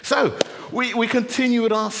So, we continue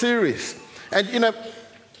with our series. And,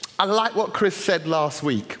 I like what Chris said last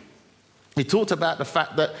week. He talked about the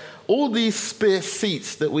fact that all these spare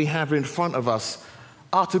seats that we have in front of us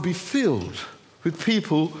are to be filled with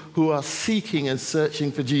people who are seeking and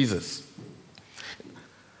searching for Jesus.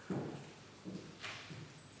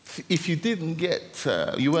 If you didn't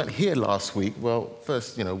you weren't here last week, well,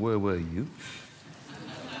 first, where were you?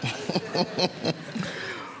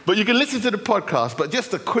 But you can listen to the podcast, but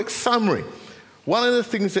just a quick summary. One of the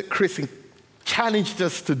things that Chris challenged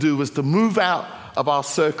us to do was to move out of our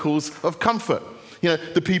circles of comfort.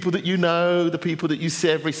 The people that you know, the people that you see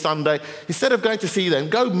every Sunday. Instead of going to see them,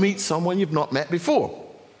 go meet someone you've not met before.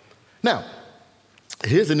 Now,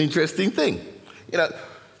 here's an interesting thing.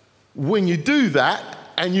 When you do that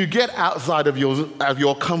and you get outside of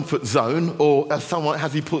your comfort zone, or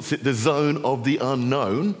as he puts it, the zone of the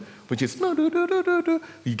unknown, which is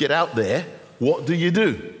you get out there, what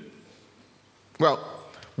do? Well,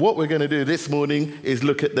 what we're going to do this morning is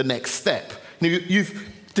look at the next step. You've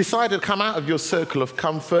decided to come out of your circle of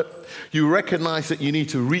comfort. You recognize that you need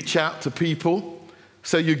to reach out to people.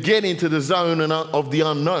 So you get into the zone of the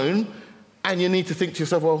unknown, and you need to think to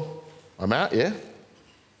yourself, well, I'm out here.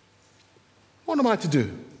 What am I to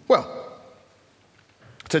do? Well,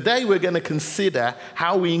 today we're going to consider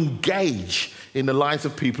how we engage in the lives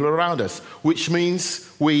of people around us, which means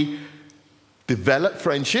we develop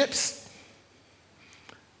friendships,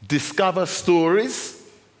 discover stories,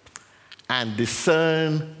 and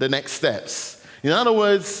discern the next steps. In other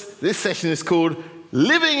words, this session is called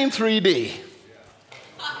Living in 3D.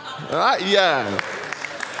 All right? Yeah.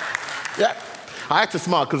 I had to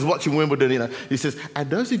smile because watching Wimbledon, he says, and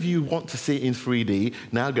those of you who want to see it in 3D,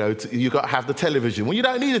 now you've got to have the television. Well, you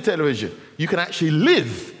don't need a television. You can actually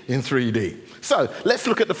live in 3D. So let's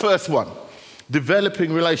look at the first one,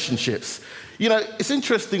 developing relationships. It's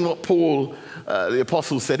interesting what Paul, the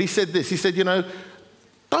apostle, said. He said this, he said,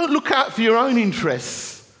 don't look out for your own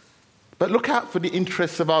interests, but look out for the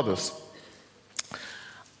interests of others.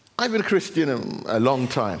 I've been a Christian a long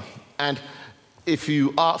time, and if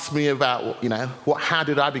you ask me about, how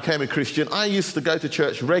did I become a Christian, I used to go to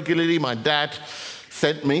church regularly. My dad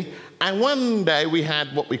sent me. And one day we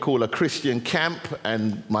had what we call a Christian camp,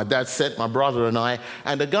 and my dad sent my brother and I,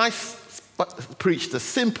 and the guy preached a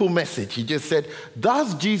simple message. He just said,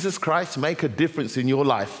 does Jesus Christ make a difference in your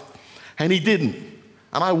life? And he didn't.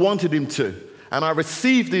 And I wanted him to. And I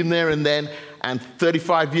received him there and then, and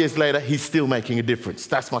 35 years later, he's still making a difference.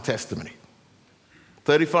 That's my testimony.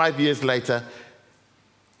 35 years later,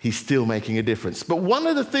 he's still making a difference. But one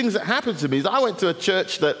of the things that happened to me is I went to a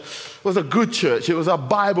church that was a good church. It was a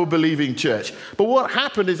Bible-believing church. But what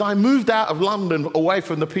happened is I moved out of London away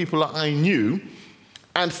from the people that I knew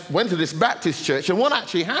and went to this Baptist church. And what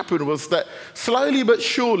actually happened was that slowly but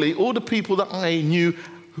surely, all the people that I knew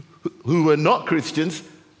who were not Christians,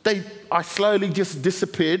 I slowly just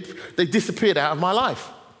disappeared. They disappeared out of my life.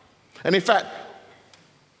 And in fact,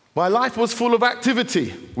 my life was full of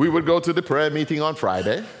activity. We would go to the prayer meeting on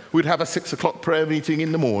Friday. We'd have a 6 o'clock prayer meeting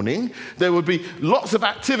in the morning. There would be lots of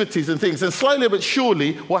activities and things. And slowly but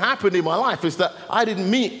surely, what happened in my life is that I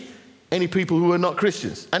didn't meet any people who were not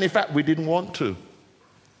Christians. And in fact, we didn't want to.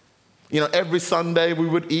 Every Sunday we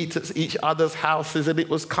would eat at each other's houses, and it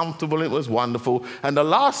was comfortable, it was wonderful. And the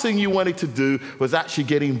last thing you wanted to do was actually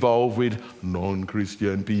get involved with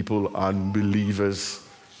non-Christian people, unbelievers,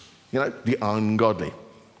 the ungodly.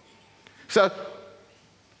 So,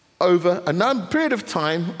 over a period of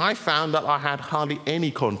time, I found that I had hardly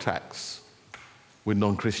any contacts with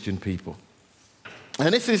non-Christian people.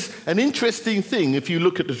 And this is an interesting thing if you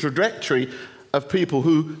look at the trajectory of people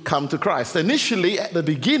who come to Christ. Initially, at the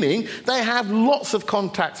beginning, they have lots of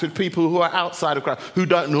contacts with people who are outside of Christ, who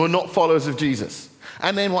are not followers of Jesus.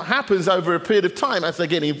 And then what happens over a period of time, as they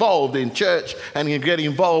get involved in church and get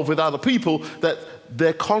involved with other people, that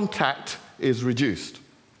their contact is reduced.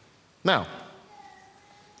 Now,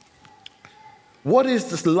 what is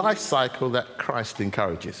this life cycle that Christ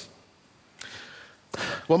encourages?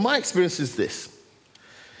 Well, my experience is this.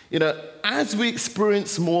 As we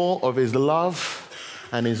experience more of his love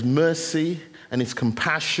and his mercy and his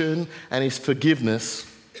compassion and his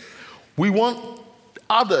forgiveness, we want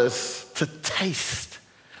others to taste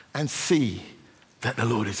and see that the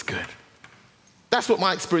Lord is good. That's what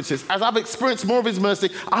my experience is. As I've experienced more of his mercy,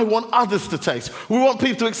 I want others to taste. We want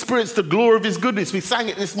people to experience the glory of his goodness. We sang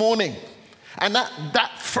it this morning. And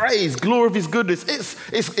that phrase, glory of his goodness,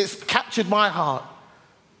 it's captured my heart.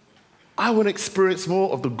 I want to experience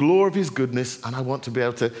more of the glory of his goodness, and I want to be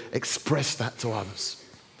able to express that to others.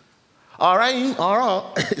 Our aim,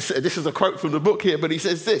 this is a quote from the book here, but he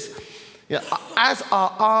says this. Yeah, as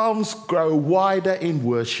our arms grow wider in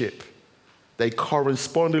worship, they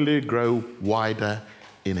correspondingly grow wider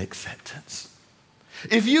in acceptance.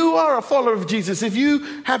 If you are a follower of Jesus, if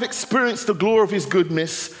you have experienced the glory of his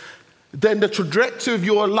goodness, then the trajectory of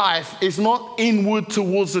your life is not inward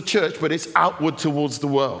towards the church, but it's outward towards the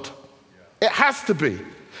world. It has to be.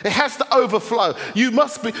 It has to overflow. You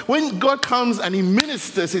must be, when God comes and he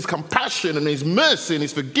ministers his compassion and his mercy and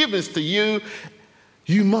his forgiveness to you,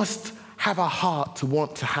 you must have a heart to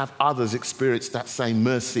want to have others experience that same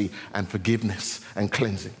mercy and forgiveness and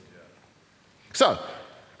cleansing. So,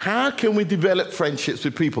 how can we develop friendships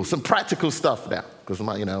with people? Some practical stuff now, because I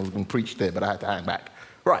was going to preach there, but I had to hang back.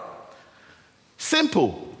 Right.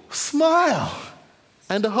 Simple. Smile.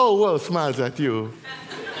 And the whole world smiles at you.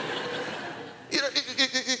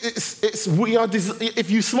 If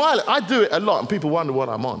you smile, I do it a lot, and people wonder what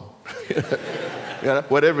I'm on.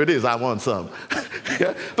 Whatever it is, I want some.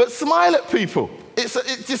 Yeah? But smile at people. It's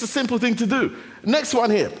just a simple thing to do. Next one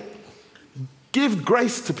here. Give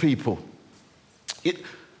grace to people.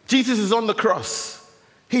 Jesus is on the cross.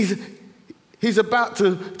 He's about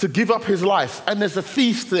to give up his life, and there's a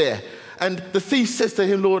thief there. And the thief says to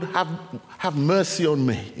him, Lord, have mercy on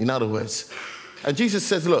me, in other words. And Jesus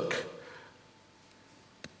says, look,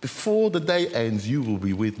 before the day ends, you will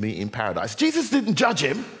be with me in paradise. Jesus didn't judge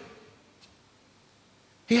him.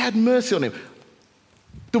 He had mercy on him.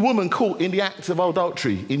 The woman caught in the act of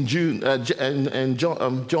adultery in John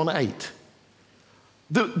 8.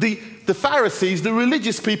 The Pharisees, the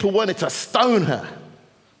religious people, wanted to stone her.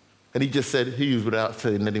 And he just said, he was without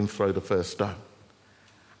sin, let him throw the first stone.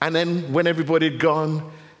 And then when everybody had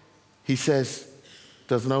gone, he says,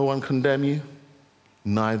 does no one condemn you?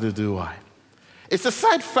 Neither do I. It's a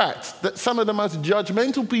sad fact that some of the most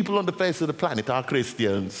judgmental people on the face of the planet are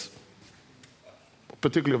Christians,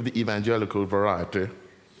 particularly of the evangelical variety.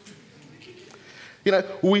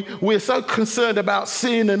 We're so concerned about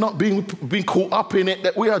sin and not being caught up in it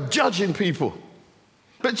that we are judging people.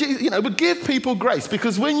 But, but give people grace,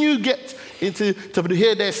 because when you get to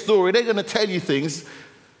hear their story, they're going to tell you things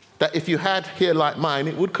that if you had hair like mine,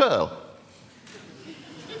 it would curl.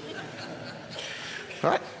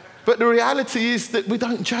 Right? But the reality is that we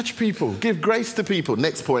don't judge people. Give grace to people.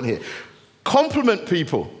 Next point here. Compliment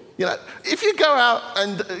people. If you go out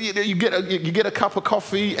and you get a cup of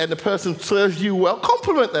coffee and the person serves you well,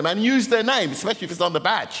 compliment them and use their name, especially if it's on the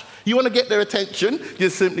badge. You want to get their attention,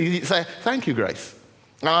 just simply say, thank you, Grace.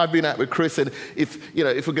 Now, I've been out with Chris, and if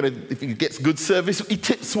he gets good service, he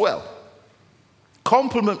tips well.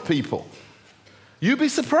 Compliment people. You'd be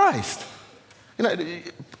surprised.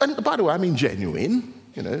 And by the way, I mean genuine.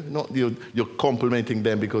 Not you're complimenting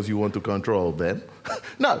them because you want to control them.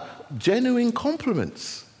 No, genuine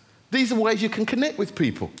compliments. These are ways you can connect with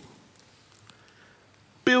people.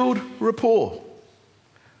 Build rapport.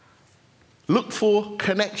 Look for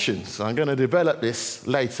connections. I'm going to develop this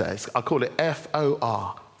later. I call it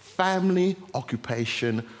FOR, family,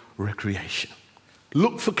 occupation, recreation.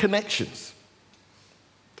 Look for connections.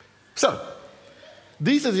 So,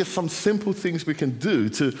 these are just some simple things we can do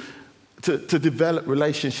to develop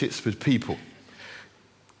relationships with people.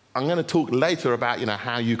 I'm going to talk later about,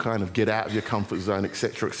 how you kind of get out of your comfort zone,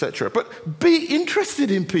 etc., etc. But be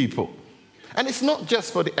interested in people. And it's not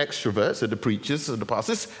just for the extroverts or the preachers or the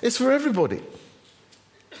pastors. It's for everybody.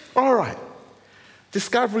 All right.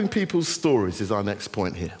 Discovering people's stories is our next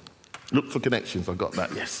point here. Look for connections. I got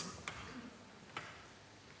that, yes.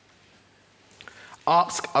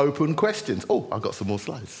 Ask open questions. Oh, I've got some more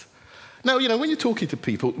slides. Now, when you're talking to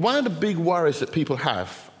people, one of the big worries that people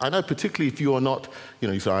have, I know particularly if you are not,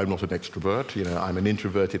 you say, I'm not an extrovert, I'm an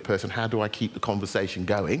introverted person, how do I keep the conversation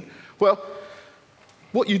going? Well,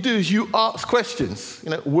 what you do is you ask questions.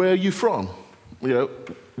 Where are you from?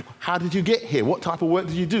 How did you get here? What type of work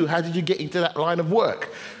did you do? How did you get into that line of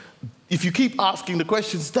work? If you keep asking the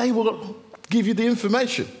questions, they will give you the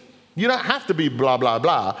information. You don't have to be blah, blah,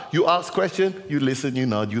 blah. You ask questions, you listen, you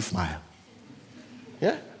nod, you smile.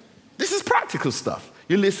 Yeah? This is practical stuff.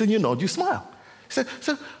 You listen, you nod, you smile. So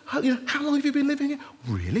how long have you been living here?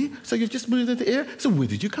 Really? So you've just moved into here? So where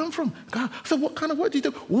did you come from? So what kind of work do you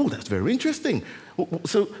do? Oh, that's very interesting.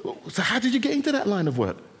 So how did you get into that line of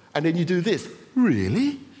work? And then you do this.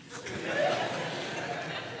 Really?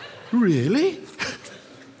 Really?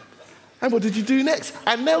 And what did you do next?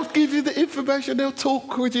 And they'll give you the information. They'll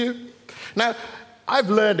talk with you. Now, I've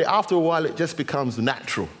learned that after a while, it just becomes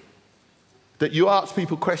natural. That you ask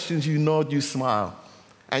people questions, you nod, you smile.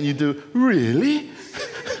 And you do, really?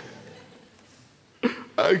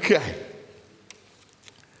 Okay.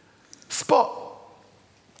 Spot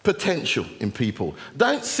potential in people.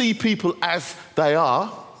 Don't see people as they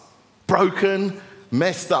are. broken,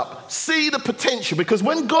 messed up. See the potential, because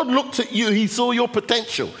when God looked at you, he saw your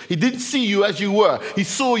potential. He didn't see you as you were. He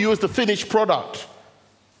saw you as the finished product.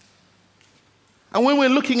 And when we're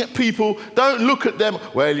looking at people, don't look at them,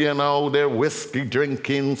 well, you know, they're whiskey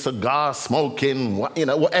drinking, cigar smoking,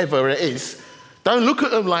 whatever it is. Don't look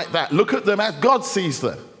at them like that. Look at them as God sees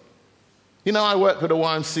them. You know, I work with the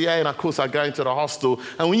YMCA, and of course I go into the hostel,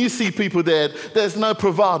 and when you see people there, there's no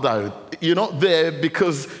bravado. You're not there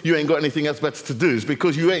because you ain't got anything else better to do. It's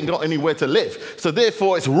because you ain't got anywhere to live. So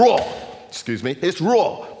therefore it's raw. It's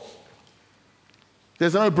raw.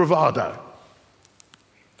 There's no bravado.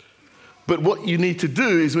 But what you need to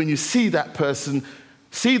do is, when you see that person,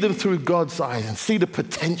 see them through God's eyes and see the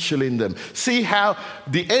potential in them. See how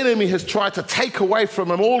the enemy has tried to take away from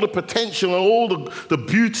them all the potential and all the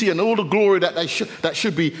beauty and all the glory that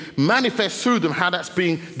should be manifest through them, how that's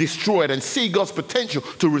being destroyed, and see God's potential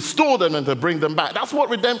to restore them and to bring them back. That's what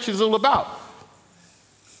redemption is all about.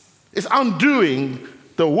 It's undoing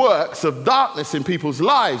the works of darkness in people's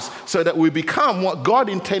lives so that we become what God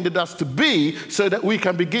intended us to be, so that we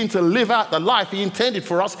can begin to live out the life he intended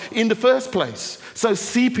for us in the first place. So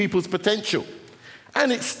see people's potential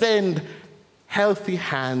and extend healthy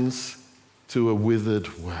hands to a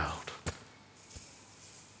withered world.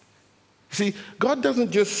 See, God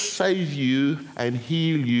doesn't just save you and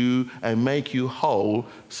heal you and make you whole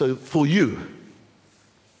for you.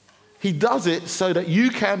 He does it so that you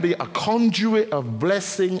can be a conduit of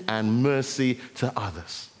blessing and mercy to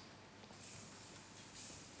others.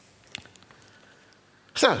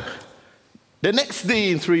 So, the next D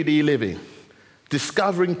in 3D living,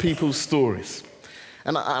 discovering people's stories.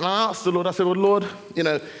 And I asked the Lord, I said, well, Lord, you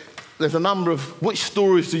know, there's a number of, which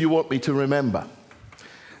stories do you want me to remember?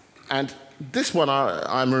 And this one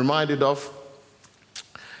I'm reminded of,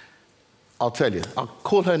 I'll tell you. I'll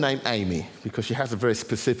call her name Amy because she has a very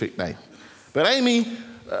specific name. But Amy,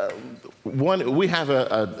 we have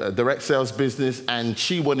a direct sales business, and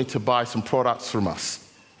she wanted to buy some products from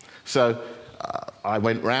us. So I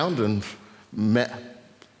went round and met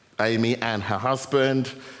Amy and her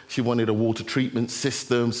husband. She wanted a water treatment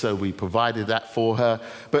system, so we provided that for her.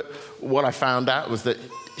 But what I found out was that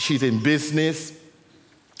she's in business.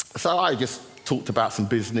 So I just talked about some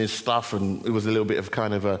business stuff, and it was a little bit of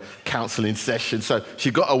kind of a counseling session. So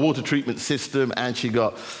she got a water treatment system and she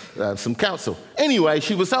got some counsel. Anyway,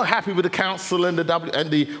 she was so happy with the counsel and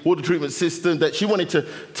the water treatment system that she wanted to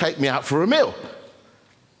take me out for a meal.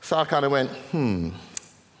 So I kind of went,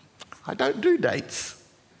 I don't do dates.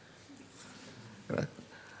 You know,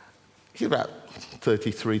 she's about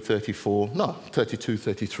 33, 34, no, 32,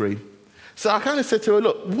 33. So I kind of said to her,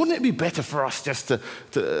 look, wouldn't it be better for us just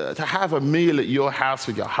to have a meal at your house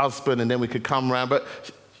with your husband, and then we could come round? But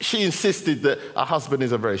she insisted that her husband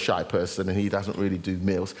is a very shy person and he doesn't really do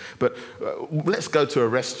meals. But let's go to a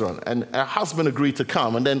restaurant. And her husband agreed to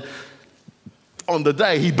come, and then on the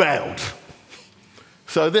day he bailed.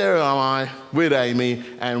 So there am I with Amy,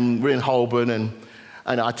 and we're in Holborn,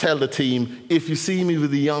 and I tell the team, if you see me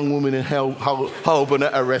with a young woman in Holborn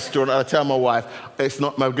at a restaurant, I tell my wife, it's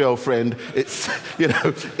not my girlfriend,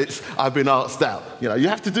 I've been asked out. You know, you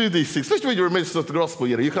have to do these things, especially when you're a minister of the gospel.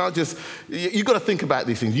 You know, you can't just, you've got to think about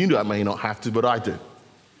these things. You know, I may not have to, but I do.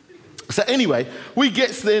 So anyway, we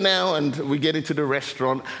get there now, and we get into the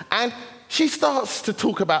restaurant, and she starts to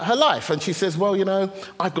talk about her life. And she says, well, you know,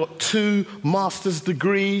 I've got 2 master's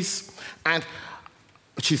degrees, and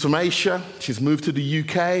she's from Asia, she's moved to the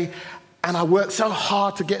UK, and I worked so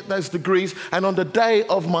hard to get those degrees, and on the day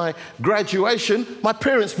of my graduation, my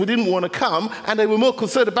parents didn't want to come, and they were more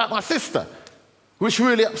concerned about my sister, which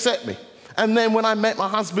really upset me. And then when I met my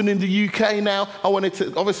husband in the UK now,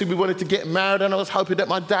 obviously we wanted to get married, and I was hoping that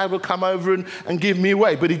my dad would come over and give me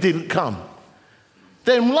away, but he didn't come.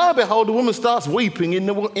 Then lo and behold, the woman starts weeping in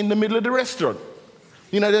the middle of the restaurant.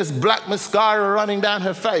 You know, there's black mascara running down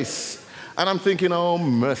her face. And I'm thinking, oh,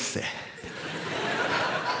 mercy.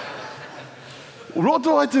 What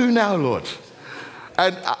do I do now, Lord?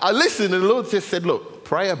 And I listened, and the Lord just said, look,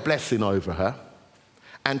 pray a blessing over her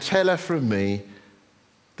and tell her from me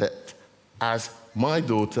that as my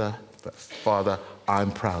daughter, Father,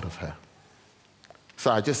 I'm proud of her.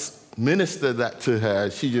 So I just ministered that to her.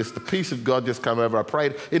 The peace of God just came over. I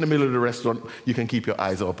prayed in the middle of the restaurant. You can keep your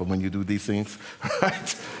eyes open when you do these things,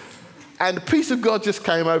 right? And the peace of God just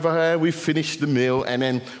came over her. We finished the meal, and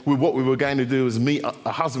then what we were going to do was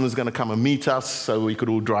her husband was going to come and meet us so we could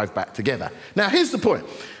all drive back together. Now, here's the point.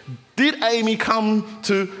 Did Amy come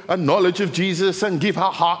to a knowledge of Jesus and give her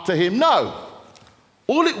heart to him? No.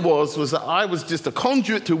 All it was that I was just a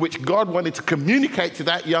conduit to which God wanted to communicate to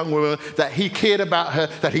that young woman that he cared about her,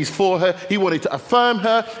 that he's for her. He wanted to affirm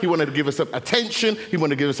her. He wanted to give her some attention. He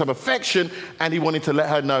wanted to give her some affection. And he wanted to let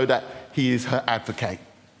her know that he is her advocate.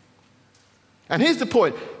 And here's the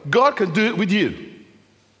point. God can do it with you.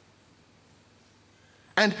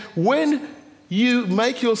 And when you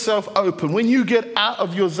make yourself open, when you get out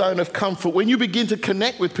of your zone of comfort, when you begin to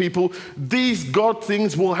connect with people, these God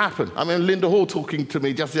things will happen. I mean, Linda Hall talking to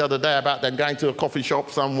me just the other day about them going to a coffee shop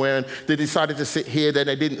somewhere and they decided to sit here, then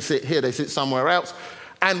they didn't sit here, they sit somewhere else.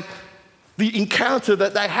 And the encounter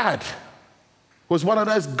that they had was one of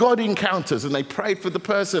those God encounters, and they prayed for the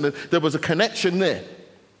person and there was a connection there.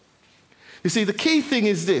 You see, the key thing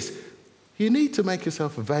is this: you need to make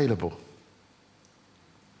yourself available.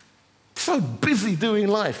 So busy doing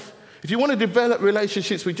life. If you want to develop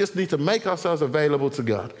relationships, we just need to make ourselves available to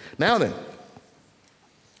God. Now then,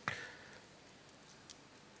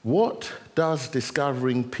 what does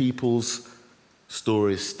discovering people's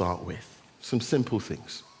stories start with? Some simple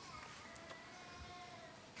things.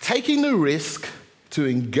 Taking the risk to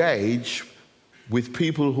engage with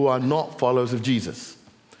people who are not followers of Jesus.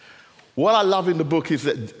 What I love in the book is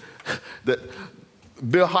that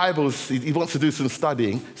Bill Hybels, he wants to do some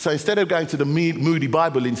studying. So instead of going to the Moody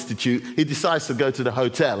Bible Institute, he decides to go to the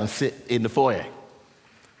hotel and sit in the foyer.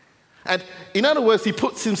 And in other words, he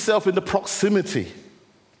puts himself in the proximity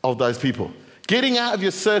of those people. Getting out of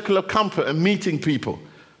your circle of comfort and meeting people.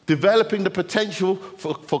 Developing the potential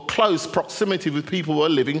for close proximity with people who are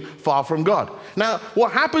living far from God. Now,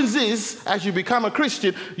 what happens is, as you become a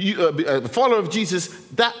Christian, a follower of Jesus,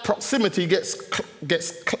 that proximity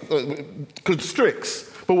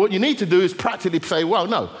constricts. But what you need to do is practically say, well,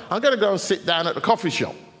 no, I'm going to go and sit down at the coffee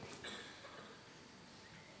shop.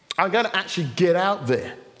 I'm going to actually get out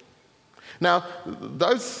there. Now,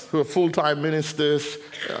 those who are full-time ministers,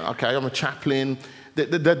 okay, I'm a chaplain.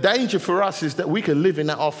 The danger for us is that we can live in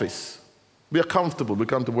that office. We are comfortable. We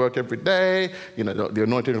come to work every day. You know, the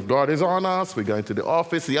anointing of God is on us. We go into the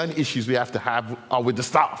office. The only issues we have to have are with the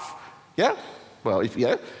staff. Yeah? Well,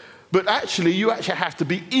 But actually, you actually have to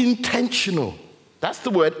be intentional. That's the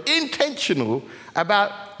word, intentional,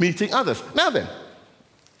 about meeting others. Now then,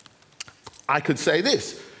 I could say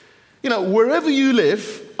this. You know, wherever you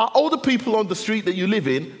live, are all the people on the street that you live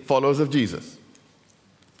in followers of Jesus?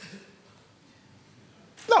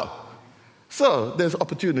 No. So there's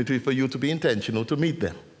opportunity for you to be intentional to meet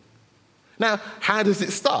them. Now, how does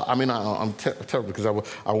it start? I mean, I'm terrible because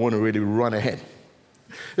I want to really run ahead.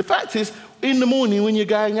 The fact is, in the morning when you're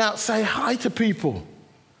going out, say hi to people.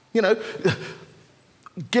 You know,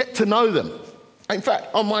 get to know them. In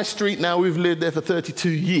fact, on my street now, we've lived there for 32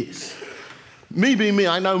 years. Me being me,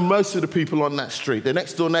 I know most of the people on that street. The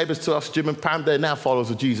next door neighbors to us, Jim and Pam, they're now followers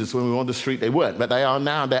of Jesus. When we were on the street, they weren't, but they are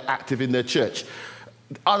now. They're active in their church.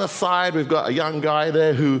 Other side, we've got a young guy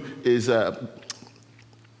there who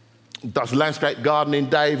does landscape gardening.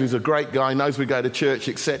 Dave, who's a great guy, knows we go to church,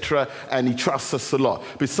 etc., and he trusts us a lot.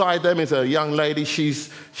 Beside them is a young lady. She's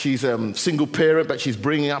single parent, but she's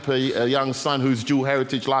bringing up a young son who's dual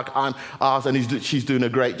heritage like ours, and she's doing a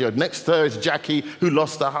great job. Next to her is Jackie, who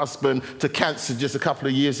lost her husband to cancer just a couple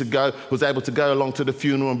of years ago, was able to go along to the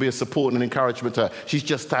funeral and be a support and encouragement to her. She's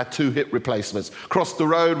just had 2 hip replacements. Across the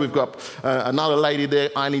road, we've got another lady there.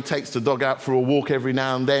 Eileen takes the dog out for a walk every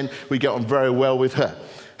now and then. We get on very well with her.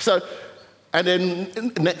 So, and then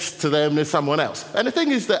next to them, there's someone else. And the thing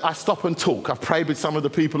is that I stop and talk. I've prayed with some of the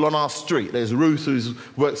people on our street. There's Ruth, who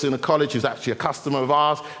works in a college, who's actually a customer of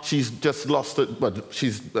ours. She's just lost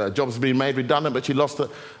she's job's been made redundant, but she lost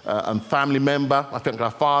a family member. I think her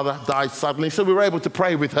father died suddenly. So we were able to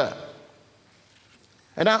pray with her.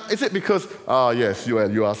 And now, is it because, yes,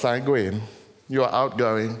 you are sanguine, you are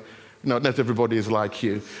outgoing. No, not everybody is like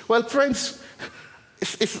you. Well, friends,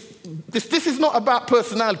 this is not about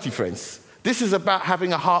personality, friends. This is about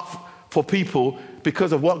having a heart for people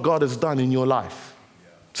because of what God has done in your life.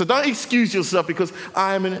 So don't excuse yourself because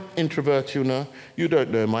I'm an introvert, you know. You don't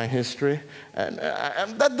know my history. And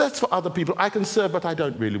that's for other people. I can serve, but I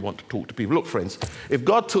don't really want to talk to people. Look, friends, if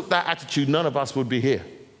God took that attitude, none of us would be here.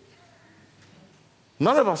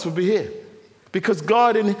 None of us would be here. Because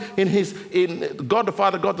God God the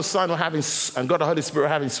Father, God the Son, and God the Holy Spirit are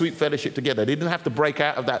having sweet fellowship together. They didn't have to break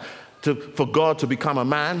out of that for God to become a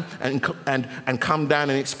man and come down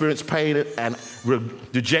and experience pain and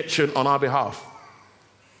rejection on our behalf.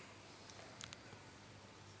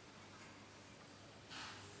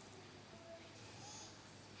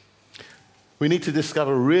 We need to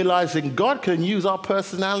discover realizing God can use our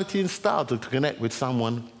personality and style to connect with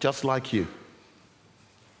someone just like you.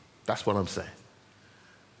 That's what I'm saying.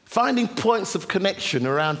 Finding points of connection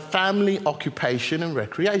around family, occupation, and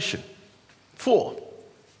recreation. 4,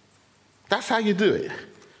 that's how you do it.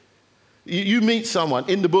 You meet someone.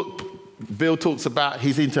 In the book, Bill talks about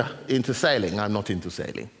he's into sailing. I'm not into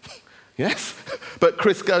sailing. Yes? But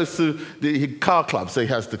Chris goes to the car club, so he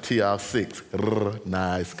has the TR6.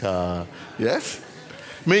 Nice car. Yes?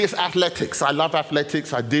 Me, it's athletics. I love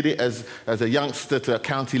athletics. I did it as a youngster to a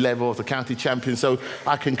county level, as a county champion, so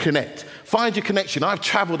I can connect. Find your connection. I've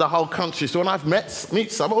traveled the whole country, so when I've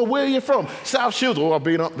meet someone, oh, where are you from? South Shields. Oh, I've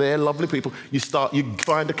been up there, lovely people. You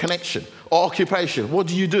find a connection. Occupation. What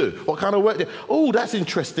do you do? What kind of work do you do? Oh, that's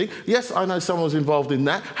interesting. Yes, I know someone's involved in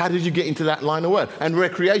that. How did you get into that line of work? And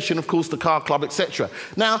recreation, of course, the car club, etc.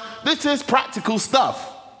 Now, this is practical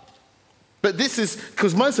stuff. But this is,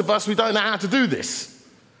 because most of us, we don't know how to do this.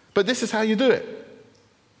 But this is how you do it.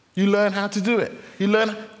 You learn how to do it. You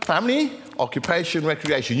learn family, occupation,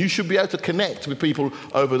 recreation. You should be able to connect with people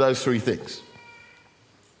over those 3 things.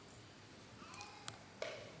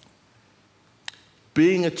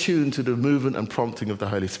 Being attuned to the movement and prompting of the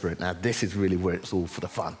Holy Spirit. Now, this is really where it's all for the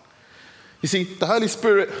fun. You see, the Holy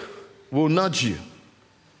Spirit will nudge you.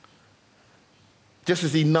 Just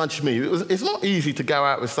as he nudged me. It's not easy to go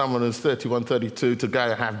out with someone who's 31, 32, to go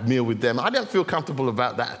and have a meal with them. I don't feel comfortable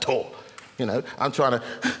about that at all. You know, I'm trying to,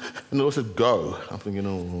 and the Lord said, go. I'm thinking,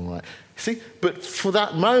 oh, all right. See, but for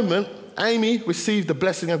that moment, Amy received the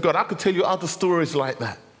blessing of God. I could tell you other stories like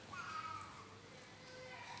that.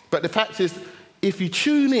 But the fact is, if you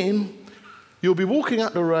tune in, you'll be walking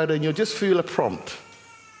up the road and you'll just feel a prompt.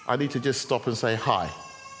 I need to just stop and say hi.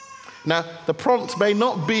 Now, the prompt may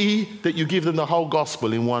not be that you give them the whole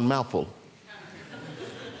gospel in one mouthful.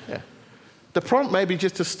 Yeah. The prompt may be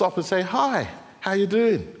just to stop and say, hi, how you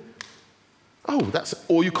doing? Oh,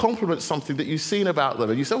 or you compliment something that you've seen about them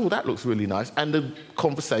and you say, oh, that looks really nice. And the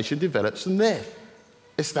conversation develops from there.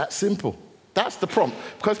 It's that simple. That's the prompt.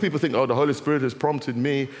 Because people think, oh, the Holy Spirit has prompted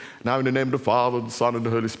me. Now in the name of the Father, the Son, and the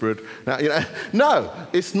Holy Spirit. Now, no,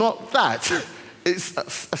 it's not that. It's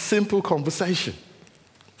a simple conversation.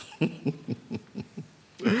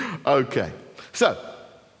 Okay, so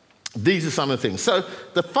these are some of the things. So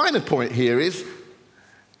the final point here is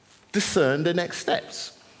discern the next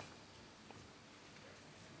steps.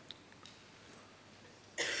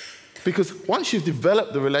 Because once you've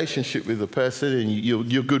developed the relationship with the person and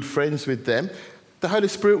you're good friends with them, the Holy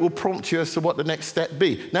Spirit will prompt you as to what the next step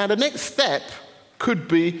be. Now, the next step could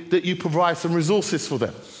be that you provide some resources for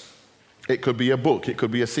them. It could be a book, it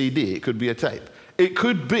could be a CD, it could be a tape. It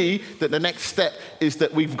could be that the next step is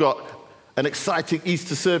that we've got an exciting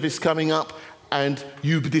Easter service coming up and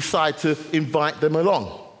you decide to invite them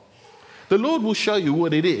along. The Lord will show you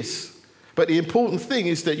what it is, but the important thing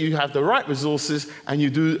is that you have the right resources and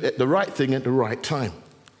you do the right thing at the right time.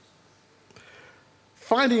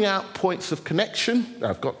 Finding out points of connection.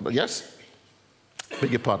 Beg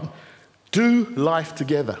your pardon. Do life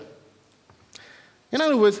together. In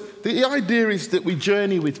other words, the idea is that we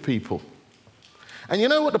journey with people. And you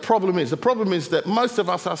know what the problem is? The problem is that most of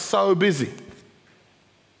us are so busy.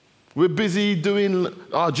 We're busy doing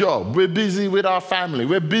our job. We're busy with our family.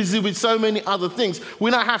 We're busy with so many other things. We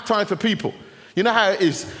don't have time for people. You know how it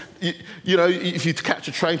is, you know, if you catch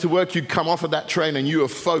a train to work, you come off of that train and you are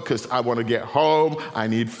focused. I want to get home. I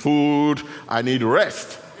need food. I need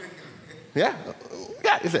rest. Yeah?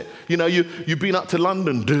 Yeah, is it? You know, you've been up to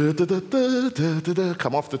London.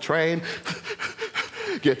 Come off the train.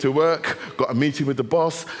 Get to work, got a meeting with the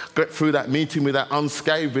boss, get through that meeting without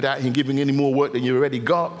unscathed, without him giving any more work than you already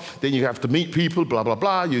got. Then you have to meet people, blah, blah,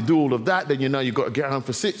 blah. You do all of that. Then you know you've got to get home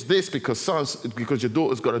for 6, this, because your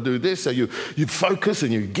daughter's got to do this. So you focus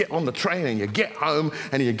and you get on the train and you get home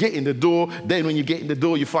and you get in the door. Then when you get in the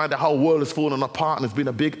door, you find the whole world has fallen apart and there's been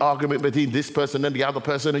a big argument between this person and the other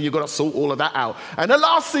person and you've got to sort all of that out. And the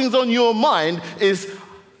last thing's on your mind is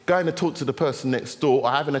going to talk to the person next door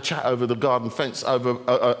or having a chat over the garden fence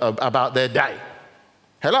about their day.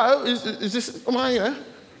 Hello, is this, am I here?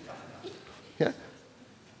 Yeah?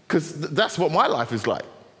 Because that's what my life is like.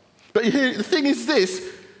 But here, the thing is this,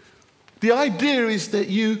 the idea is that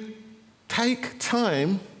you take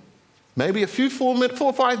time, maybe a few 4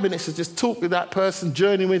 or 5 minutes to just talk with that person,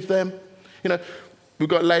 journey with them. You know, we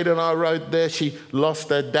got laid on our road there. She lost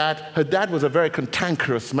her dad. Her dad was a very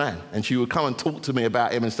cantankerous man. And she would come and talk to me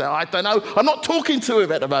about him and say, I don't know, I'm not talking to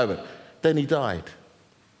him at the moment. Then he died.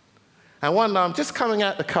 And one day I'm just coming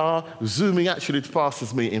out the car, zooming actually to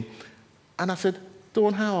pastor's meeting. And I said,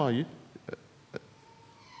 Dawn, how are you?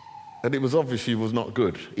 And it was obvious she was not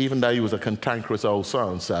good. Even though he was a cantankerous old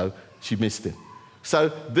so-and-so, she missed him. So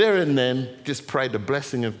there and then, just prayed the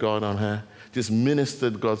blessing of God on her, just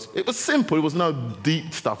ministered God's. It was simple. It was no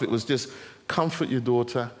deep stuff. It was just comfort your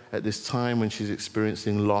daughter at this time when she's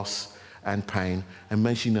experiencing loss and pain, and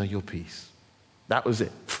may she know your peace. That was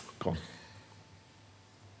it. Gone.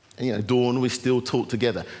 And, Dawn, we still talk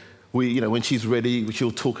together. When she's ready,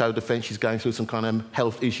 she'll talk over the fence. She's going through some kind of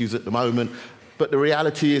health issues at the moment. But the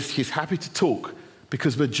reality is she's happy to talk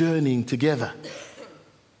because we're journeying together.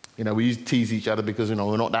 We used to tease each other because,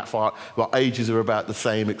 we're not that far. Our ages are about the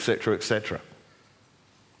same, etc., etc.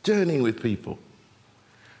 Journeying with people.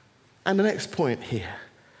 And the next point here,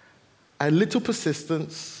 a little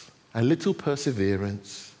persistence, a little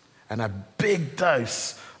perseverance, and a big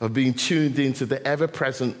dose of being tuned into the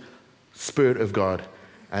ever-present Spirit of God,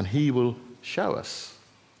 and He will show us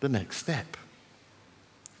the next step.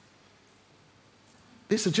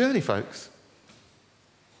 It's a journey, folks.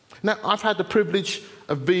 Now, I've had the privilege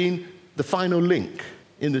of being the final link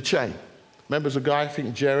in the chain. Remember, there's a guy, I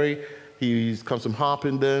think Jerry, he comes from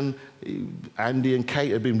Harpenden. Andy and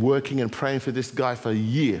Kate have been working and praying for this guy for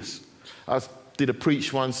years. I did a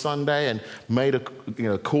preach one Sunday and made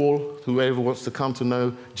a call, whoever wants to come to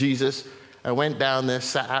know Jesus. I went down there,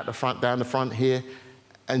 sat out the front, down the front here,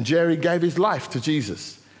 and Jerry gave his life to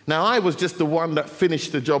Jesus. Now, I was just the one that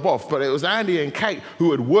finished the job off, but it was Andy and Kate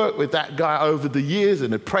who had worked with that guy over the years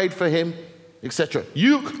and had prayed for him, etc.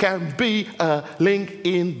 You can be a link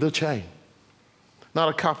in the chain. Not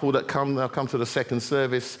a couple that come to the second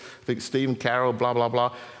service. I think Stephen, Carol, blah, blah,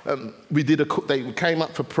 blah. They came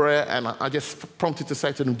up for prayer, and I just prompted to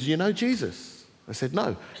say to them, do you know Jesus? I said,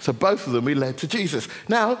 no. So both of them, we led to Jesus.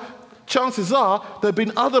 Now, chances are there have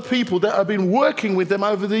been other people that have been working with them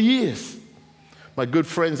over the years. My good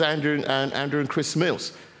friends Andrew and Chris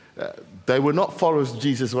Mills, they were not followers of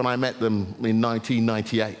Jesus when I met them in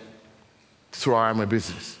 1998 through I Am a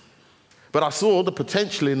Business. But I saw the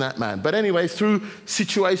potential in that man. But anyway, through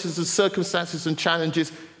situations and circumstances and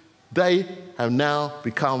challenges, they have now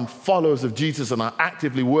become followers of Jesus and are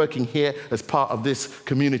actively working here as part of this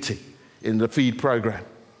community in the Feed program.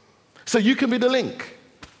 So you can be the link.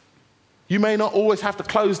 You may not always have to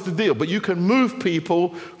close the deal, but you can move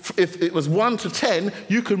people. If it was 1 to 10,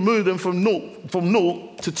 you can move them from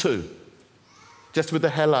 0 to 2. Just with the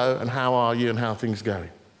hello and how are you and how things going.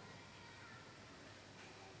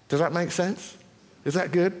 Does that make sense? Is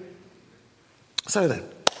that good? So then,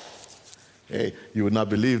 hey, you would not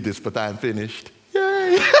believe this, but I am finished.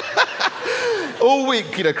 Yay! All week,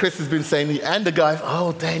 Chris has been saying, and the guys,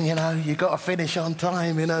 oh, Dan, you got to finish on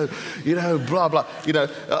time, blah, blah. I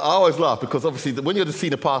always laugh because obviously when you're the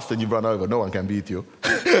senior pastor and you run over, no one can beat you.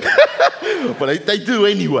 But they do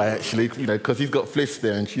anyway, actually, because he's got Fliss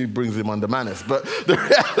there and she brings him under manners. But the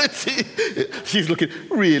reality, she's looking,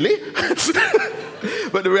 really?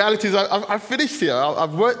 But the reality is I've finished here.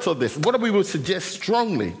 I've worked on this. What we would suggest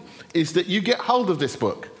strongly is that you get hold of this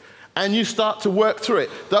book and you start to work through it.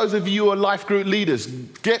 Those of you who are life group leaders,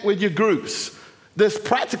 get with your groups. This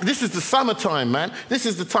is the summertime, man. This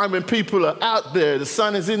is the time when people are out there. The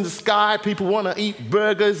sun is in the sky. People want to eat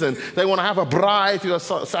burgers and they want to have a braai if you're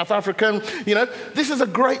South African. This is a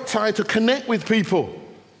great time to connect with people.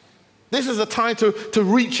 This is a time to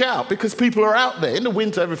reach out because people are out there. In the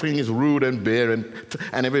winter, everything is rude and bare and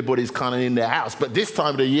everybody's kind of in their house. But this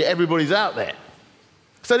time of the year, everybody's out there.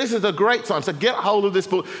 So this is a great time. So get hold of this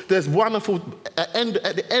book. There's wonderful, at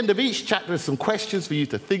the end of each chapter, there's some questions for you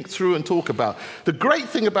to think through and talk about. The great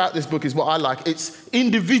thing about this book is what I like. It's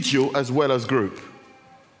individual as well as group.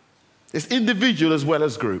 It's individual as well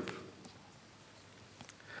as group.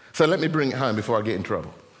 So let me bring it home before I get in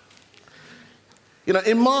trouble.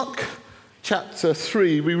 In Mark chapter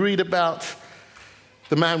 3, we read about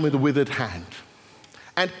the man with the withered hand.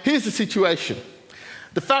 And here's the situation.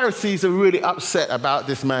 The Pharisees are really upset about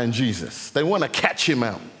this man, Jesus. They want to catch him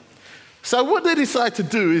out. So what they decide to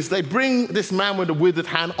do is they bring this man with the withered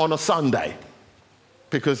hand on a Sunday.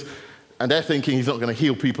 And they're thinking he's not going to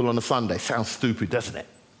heal people on a Sunday. Sounds stupid, doesn't it?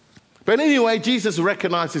 But anyway, Jesus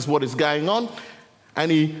recognizes what is going on.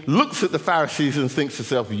 And he looks at the Pharisees and thinks to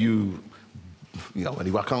himself,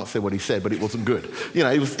 I can't say what he said, but it wasn't good.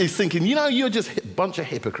 He's thinking, you're just a bunch of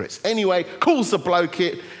hypocrites. Anyway, calls the bloke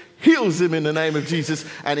it, heals him in the name of Jesus,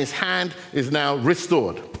 and his hand is now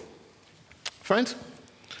restored. Friends,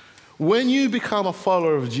 when you become a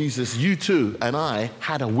follower of Jesus, you too and I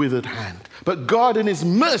had a withered hand. But God in his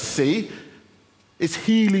mercy is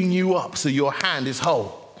healing you up so your hand is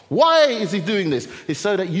whole. Why is he doing this? It's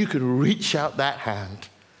so that you can reach out that hand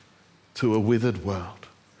to a withered world.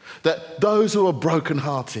 That those who are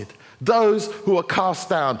brokenhearted, those who are cast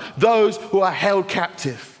down, those who are held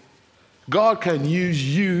captive, God can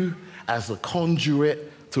use you as a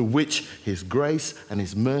conduit to which his grace and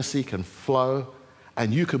his mercy can flow,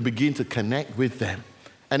 and you can begin to connect with them.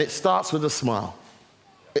 And it starts with a smile.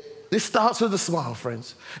 It starts with a smile,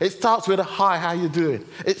 friends. It starts with a hi, how you doing?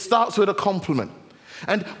 It starts with a compliment.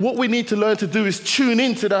 And what we need to learn to do is tune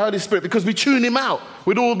into the Holy Spirit, because we tune him out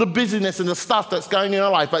with all the busyness and the stuff that's going in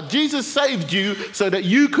our life. But Jesus saved you so that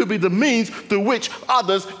you could be the means through which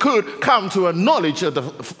others could come to a knowledge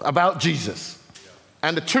about Jesus.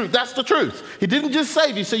 And the truth, that's the truth. He didn't just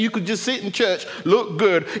save you so you could just sit in church, look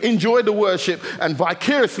good, enjoy the worship, and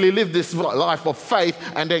vicariously live this life of faith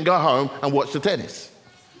and then go home and watch the tennis.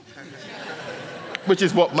 Which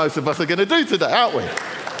is what most of us are going to do today, aren't we?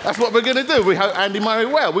 That's what we're going to do. We hope Andy Murray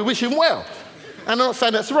well. We wish him well. And I'm not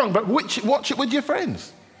saying that's wrong, but watch it with your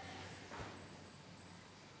friends.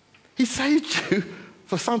 He saved you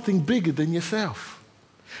for something bigger than yourself.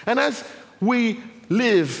 And as we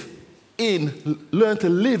learn to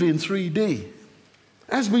live in 3D,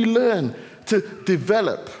 as we learn to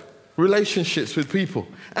develop relationships with people,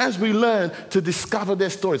 as we learn to discover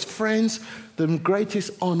their stories, friends, the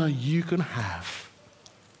greatest honor you can have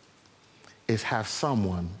is have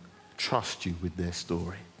someone trust you with their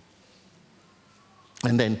story.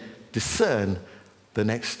 And then discern the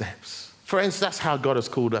next steps. Friends, that's how God has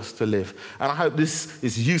called us to live. And I hope this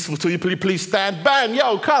is useful to you. Please stand. Bang,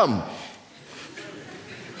 yo, come.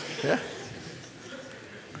 Yeah?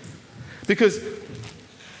 Because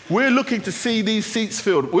we're looking to see these seats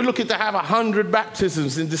filled. We're looking to have 100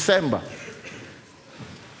 baptisms in December.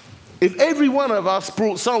 If every one of us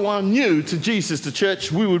brought someone new to Jesus to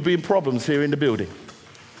church, we would be in problems here in the building.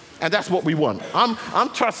 And that's what we want. I'm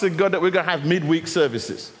trusting God that we're going to have midweek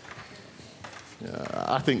services.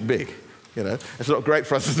 I think big. You know, it's not great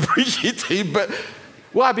for us as a preaching team, but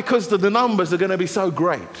why? Because the numbers are going to be so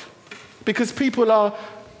great. Because people are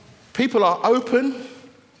open.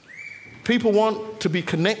 People want to be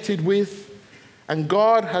connected with. And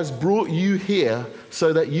God has brought you here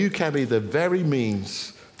so that you can be the very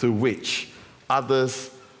means through which others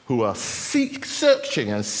who are searching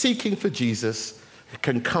and seeking for Jesus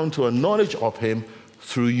can come to a knowledge of him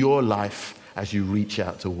through your life as you reach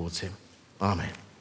out towards him. Amen.